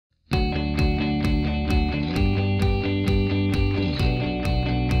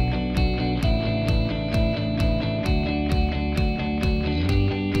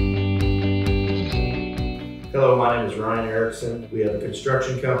mine is Ryan Erickson. We have a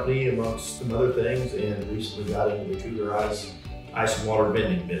construction company amongst some other things, and recently got into the Kooler Ice and water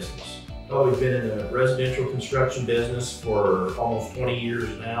vending business. Well, we've been in the residential construction business for almost 20 years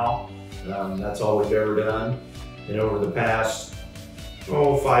now. That's all we've ever done. And over the past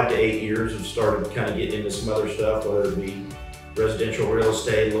 5 to 8 years, we've started kind of getting into some other stuff, whether it be residential real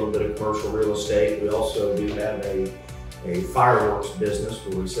estate, a little bit of commercial real estate. We also do have a fireworks business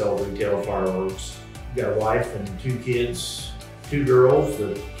where we sell retail fireworks. We've got a wife and 2 kids, 2 girls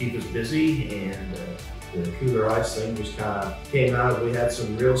that keep us busy, and the Kooler Ice thing just kind of came out of, we had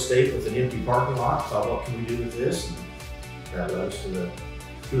some real estate with an empty parking lot. Thought, what can we do with this? And that led us to the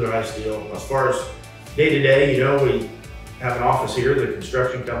Kooler Ice deal. As far as day to day, we have an office here. The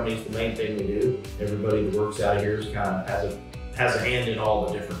construction company is the main thing we do. Everybody that works out of here is kind of has a hand in all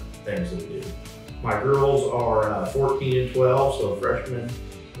the different things that we do. My girls are 14 and 12, so a freshman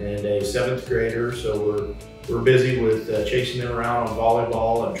and a 7th grader. So we're busy with chasing them around on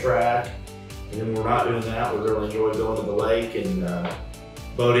volleyball and track. And then when we're not doing that, we really enjoy going to the lake and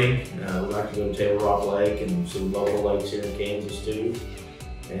boating. We like to go to Table Rock Lake and some local lakes here in Kansas too.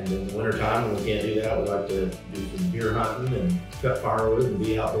 And in the wintertime, when we can't do that, we like to do some deer hunting and cut firewood and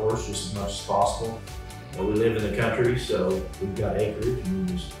be outdoors just as much as possible. We live in the country, so we've got acreage and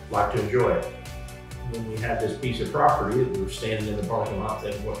we just like to enjoy it. When we had this piece of property that we were standing in the parking lot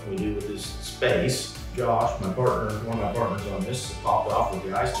thinking, what can we do with this space? Josh, my partner, one of my partners on this, popped off with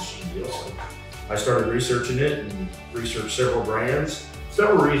the ice machine deal. So I started researching it and researched several brands.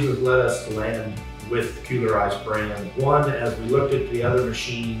 Several reasons led us to land with the Kooler Ice brand. One, as we looked at the other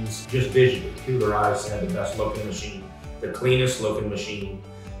machines, just visually, Kooler Ice had the best looking machine, the cleanest looking machine.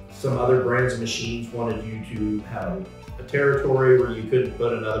 Some other brands of machines wanted you to have a territory where you couldn't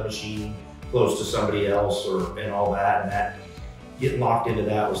put another machine close to somebody else and all that, and that getting locked into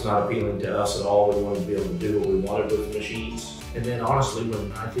that was not appealing to us at all. We wanted to be able to do what we wanted with the machines. And then honestly,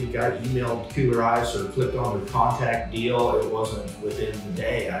 when I think I emailed Kooler Ice or clicked on the contact deal, it wasn't within the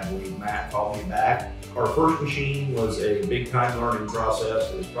day. I believe Matt called me back. Our first machine was a big time learning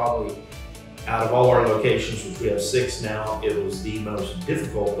process. It was probably, out of all our locations, which we have 6 now, it was the most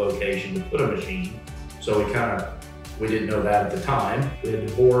difficult location to put a machine. So we didn't know that at the time. We had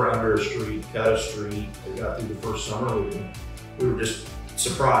to bore under a street, cut a street. We got through the first summer. We were just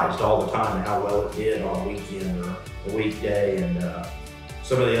surprised all the time at how well it did on a weekend or a weekday. And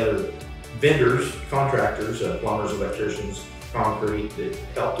some of the other vendors, contractors, plumbers, electricians, concrete that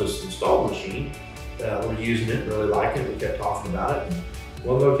helped us install the machine, were using it, really liking it. We kept talking about it. And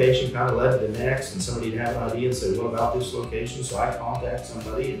one location kind of led to the next, and somebody had an idea and said, what about this location? So I contacted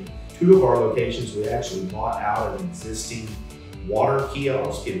somebody, and 2 of our locations, we actually bought out an existing water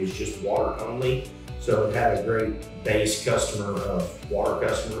kiosk. It was just water only. So it had a great base customer of water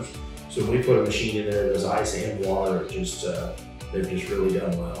customers. So when we put a machine in there that does ice and water, they've just really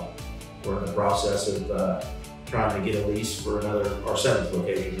done well. We're in the process of trying to get a lease for our 7th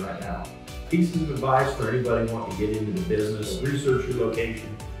location right now. Pieces of advice for anybody wanting to get into the business: research your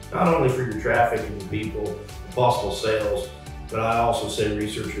location, not only for your traffic and your people, possible sales, but I also say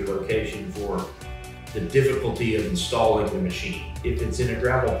research your location for the difficulty of installing the machine. If it's in a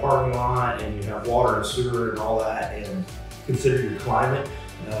gravel parking lot and you have water and sewer and all that, and consider your climate.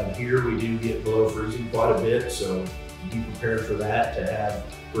 Here we do get below freezing quite a bit, so be prepared for that, to have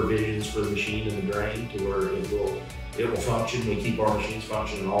provisions for the machine and the drain to where it will function. We keep our machines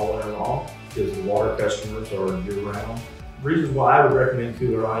functioning all winter long because the water customers are year-round. Reasons why I would recommend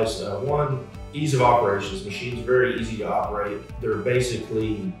Kooler Ice: one, ease of operations. Machines are very easy to operate. They're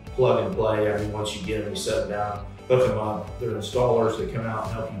basically plug and play. I mean, once you get them, you set them down, hook them up. Their installers that come out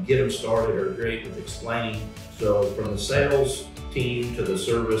and help you get them started are great with explaining. So from the sales team to the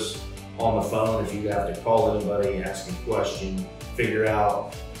service on the phone, if you have to call anybody, ask a question, figure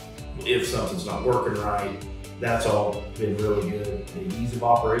out if something's not working right, that's all been really good. The ease of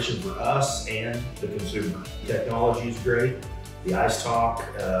operation for us and the consumer. Technology is great. The Ice Talk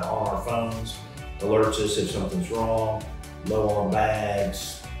on our phones alerts us if something's wrong, low on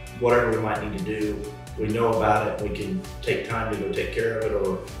bags, whatever we might need to do. We know about it. We can take time to go take care of it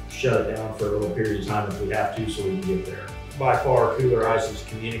or shut it down for a little period of time if we have to, so we can get there. By far, Kooler Ice's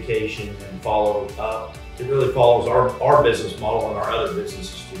communication and follow up, it really follows our business model and our other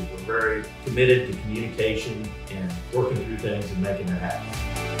businesses too. We're very committed to communication and working through things and making it happen.